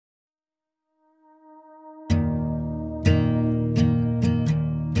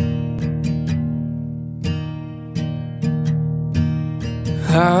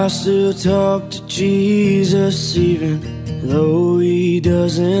I still talk to Jesus even though he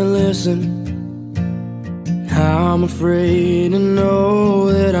doesn't listen. I'm afraid to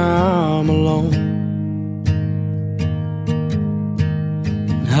know that I'm alone.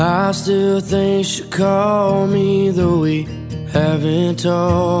 I still think she'll call me, though we haven't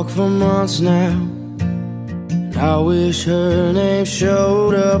talked for months now. I wish her name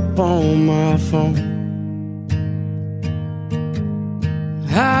showed up on my phone.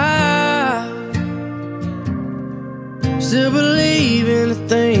 I still believe in the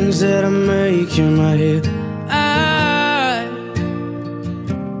things that I make in my head. I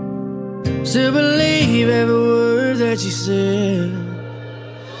still believe every word that you said.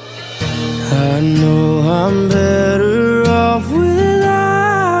 I know I'm better off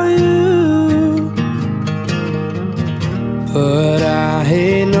without you, but I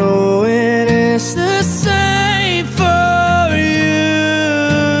hate knowing it's the same for you.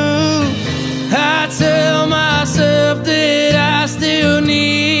 I tell myself that I still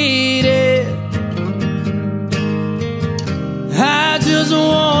need it. I just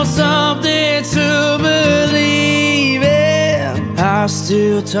want something to believe in. I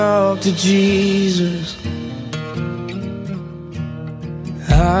still talk to Jesus.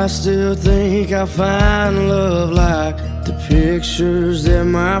 I still think I'll find love like the pictures that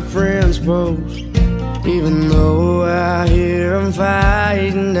my friends post, even though I hear them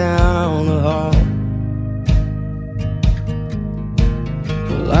fighting down the hall.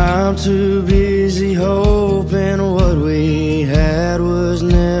 Well, I'm too busy hoping what we had was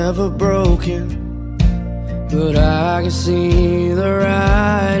never broken, but I can see the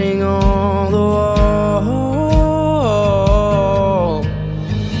writing on the wall.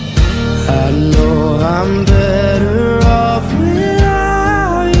 I know I'm better off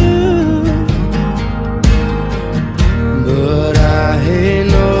without you, but I hate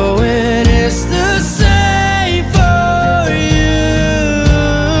knowing it's the same for you.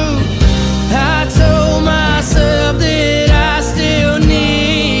 I told myself that I still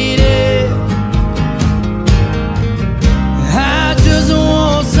need it. I just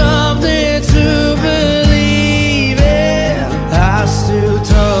want something to believe in. I still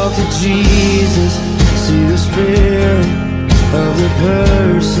talk to Jesus, see the spirit of the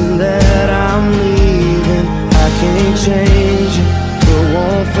person that I'm leaving. I can't change it, but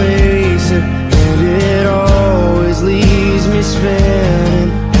won't face it, and it always leaves me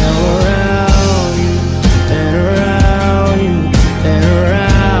spinning around you, and around you, and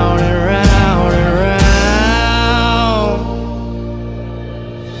around and around and around.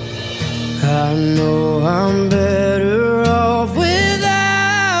 I know I'm better off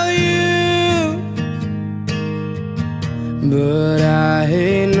without you, but I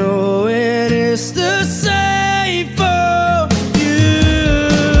hate knowing it's the same for you.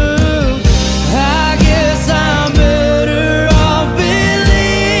 I guess I'm better off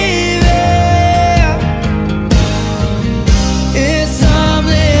believing it's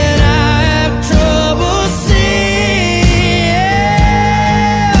something I have trouble seeing.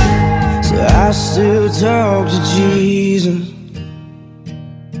 So I still talk to Jesus.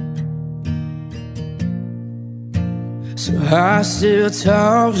 So I still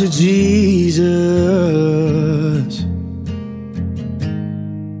talk to Jesus.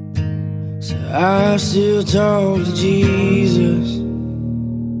 So I still talk to Jesus.